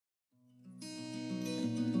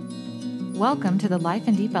Welcome to the Life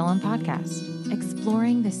in Deep Ellum podcast,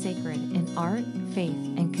 exploring the sacred in art, faith,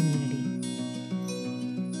 and community.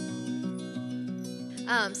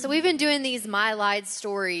 So we've been doing these My Lied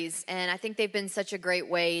stories, and I think they've been such a great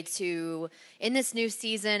way to, in this new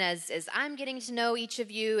season, as I'm getting to know each of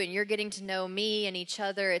you and you're getting to know me and each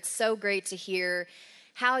other, it's so great to hear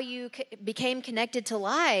how you became connected to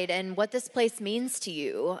Lied and what this place means to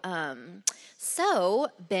you. So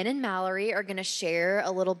Ben and Mallory are going to share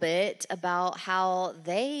a little bit about how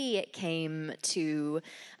they came to.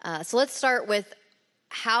 So let's start with,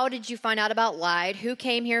 how did you find out about Lied? Who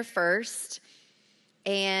came here first?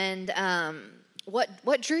 And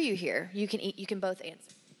what drew you here? You can both answer.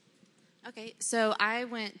 Okay, so I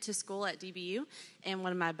went to school at DBU, and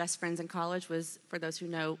one of my best friends in college was, for those who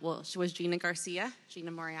know, she was Gina Garcia,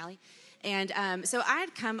 Gina Moriali. And so I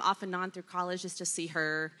had come off and on through college just to see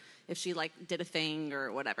her, if she did a thing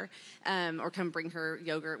or whatever, or come bring her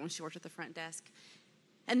yogurt when she worked at the front desk.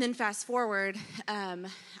 And then fast forward,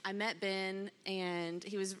 I met Ben, and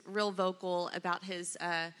he was real vocal about his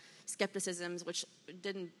skepticisms, which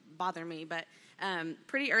didn't bother me, but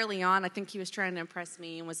pretty early on, I think he was trying to impress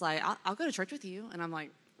me and was like, I'll go to church with you. And I'm like,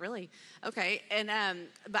 really? Okay. And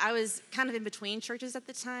but I was kind of in between churches at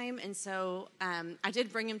the time, and so I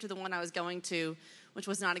did bring him to the one I was going to, which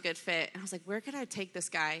was not a good fit. And I was like, where could I take this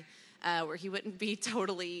guy where he wouldn't be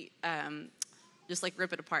totally just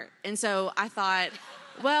rip it apart? And so I thought,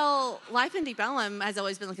 well, Life in Deep Ellum has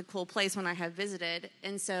always been a cool place when I have visited.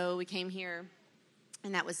 And so we came here,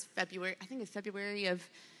 and that was February. I think it was February of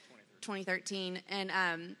 2013.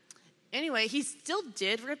 And anyway, he still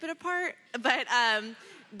did rip it apart,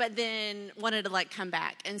 but then wanted to come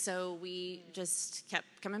back. And so we just kept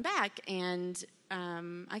coming back. And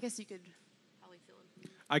I guess you could probably feel it.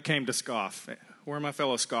 I came to scoff. Where are my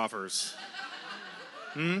fellow scoffers?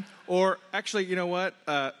 Or actually, you know what?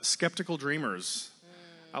 Skeptical dreamers.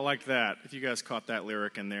 I like that. If you guys caught that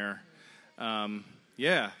lyric in there.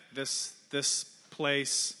 Yeah, this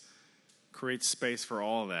place creates space for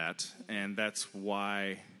all of that, and that's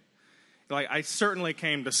why I certainly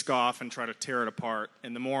came to scoff and try to tear it apart,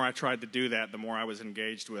 and the more I tried to do that, the more I was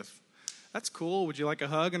engaged with, that's cool, would you like a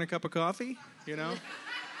hug and a cup of coffee? You know?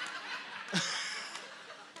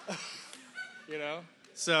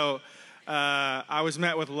 So I was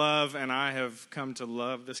met with love, and I have come to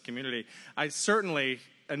love this community. I certainly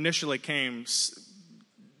initially came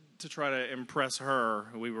to try to impress her.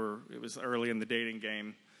 It was early in the dating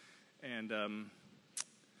game. And,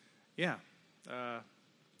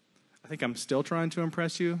 I think I'm still trying to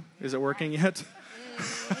impress you. Is it working yet?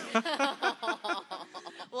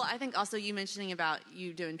 Well, I think also you mentioning about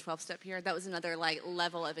you doing 12-step here, that was another,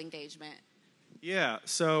 level of engagement. Yeah,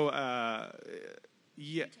 so,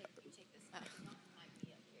 You take this.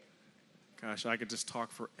 Gosh, I could just talk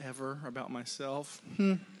forever about myself.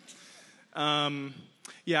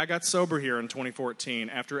 Yeah, I got sober here in 2014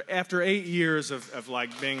 after 8 years of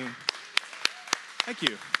being. Thank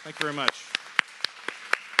you very much.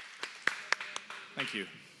 Thank you.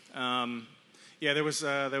 Yeah, there was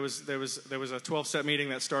a 12-step meeting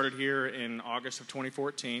that started here in August of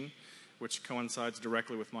 2014, which coincides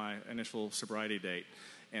directly with my initial sobriety date,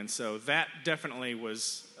 and so that definitely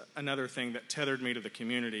was another thing that tethered me to the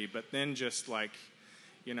community. But then just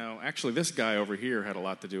actually, this guy over here had a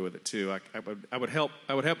lot to do with it too. I would help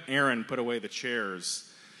Aaron put away the chairs.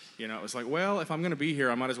 It was well, if I'm going to be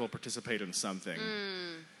here, I might as well participate in something.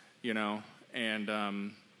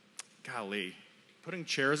 And golly, putting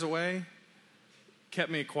chairs away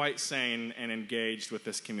kept me quite sane and engaged with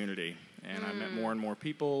this community. And I met more and more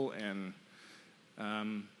people, and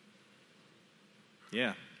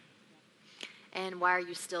yeah. And why are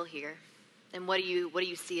you still here? And what do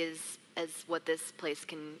you see as what this place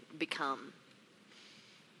can become?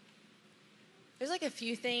 There's a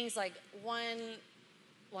few things, one,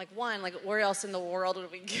 where else in the world would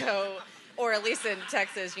we go? Or at least in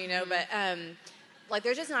Texas, but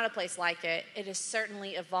there's just not a place like it. It has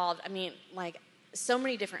certainly evolved. I mean, so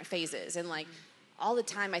many different phases, and all the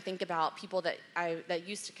time I think about people that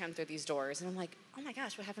used to come through these doors, and I'm like, oh my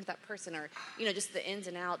gosh, what happened to that person? Or just the ins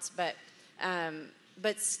and outs.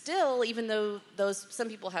 But still, even though some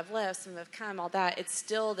people have left, some have come, all that, it's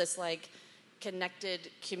still this connected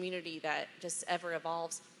community that just ever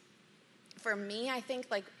evolves. For me, I think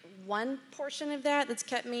one portion of that that's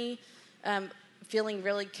kept me feeling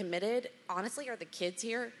really committed, honestly, are the kids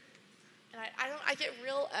here. And I get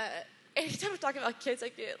real, anytime I talk about kids, I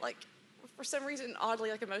get for some reason, oddly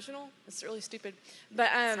emotional. It's really stupid. But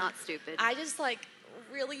it's not stupid. I just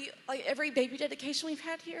really, every baby dedication we've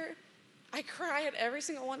had here, I cry at every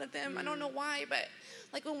single one of them. I don't know why, but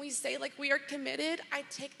like when we say like we are committed, I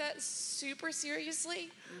take that super seriously.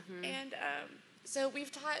 And so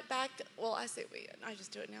we've taught back, well, I say we, I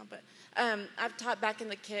just do it now, but I've taught back in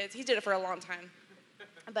the kids. He did it for a long time.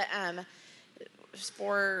 But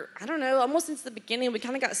for, I don't know, almost since the beginning, we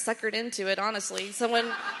kind of got suckered into it, honestly. So when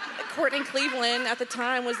Courtney Cleveland at the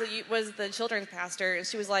time was the children's pastor, and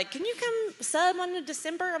she was like, can you come sub on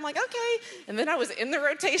December? I'm like, okay. And then I was in the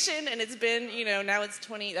rotation, and it's been, now it's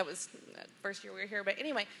 20, that was the first year we were here. But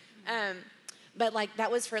anyway, but like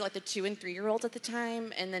that was for like the 2 and 3 year olds at the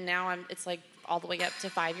time, and then now it's like all the way up to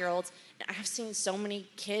 5-year-olds. And I've seen so many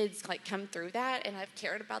kids like come through that, and I've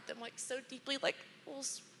cared about them like so deeply, like little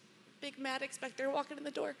big Maddox back there walking in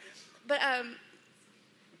the door. But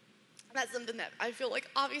that's something that I feel like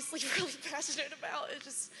obviously really passionate about. It's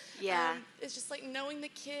just it's just like knowing the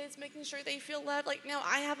kids, making sure they feel loved. Like now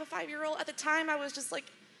I have a 5-year-old. At the time I was just like,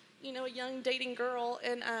 a young dating girl,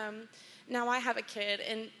 and now I have a kid,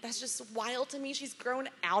 and that's just wild to me. She's grown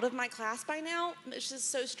out of my class by now. It's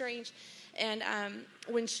just so strange. And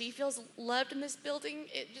when she feels loved in this building,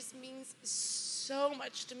 it just means so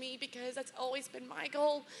much to me, because that's always been my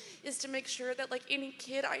goal, is to make sure that like any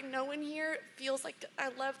kid I know in here feels like I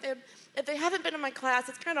love them. If they haven't been in my class,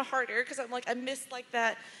 it's kind of harder, because I'm like, I miss like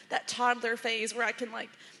that toddler phase where I can like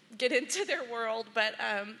get into their world. But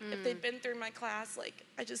if they've been through my class, like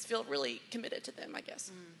I just feel really committed to them, I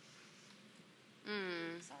guess.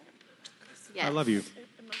 Yes. I love you.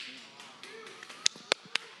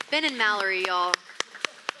 Ben and Mallory, y'all.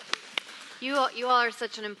 You all are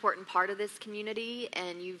such an important part of this community,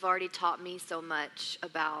 and you've already taught me so much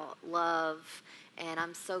about love, and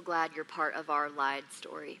I'm so glad you're part of our Lied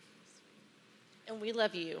story. And we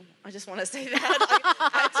love you. I just want to say that. Like,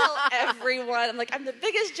 I tell everyone, I'm like, I'm the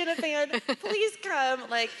biggest Jenna fan. Please come.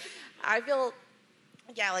 Like, I feel,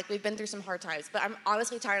 like we've been through some hard times, but I'm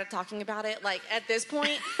honestly tired of talking about it. Like, at this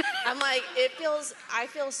point, I'm like, I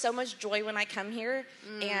feel so much joy when I come here,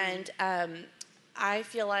 and I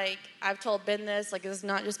feel like I've told Ben this, like it's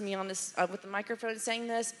not just me on this with the microphone saying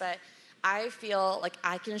this, but I feel like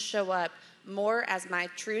I can show up more as my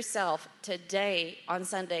true self today on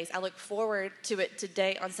Sundays. I look forward to it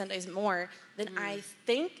today on Sundays more than I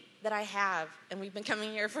think that I have, and we've been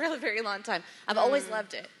coming here for a very long time. I've always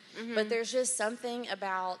loved it, but there's just something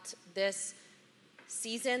about this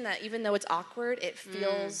season that even though it's awkward, it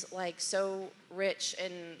feels like so rich,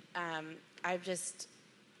 and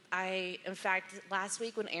in fact, last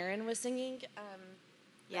week when Aaron was singing,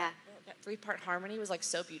 that 3-part harmony was like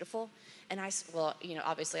so beautiful. And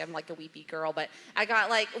obviously I'm like a weepy girl, but I got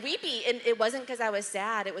like weepy, and it wasn't because I was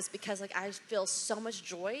sad. It was because like I feel so much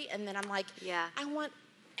joy, and then I'm like, I want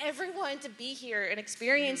everyone to be here and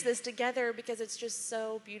experience this together, because it's just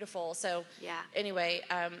so beautiful. So anyway,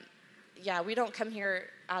 we don't come here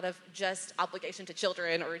out of just obligation to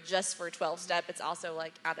children or just for 12-step. It's also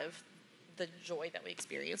like out of the joy that we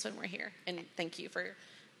experience when we're here. And thank you for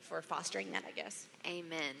fostering that, I guess.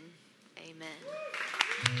 Amen.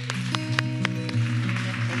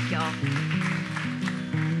 Thank y'all.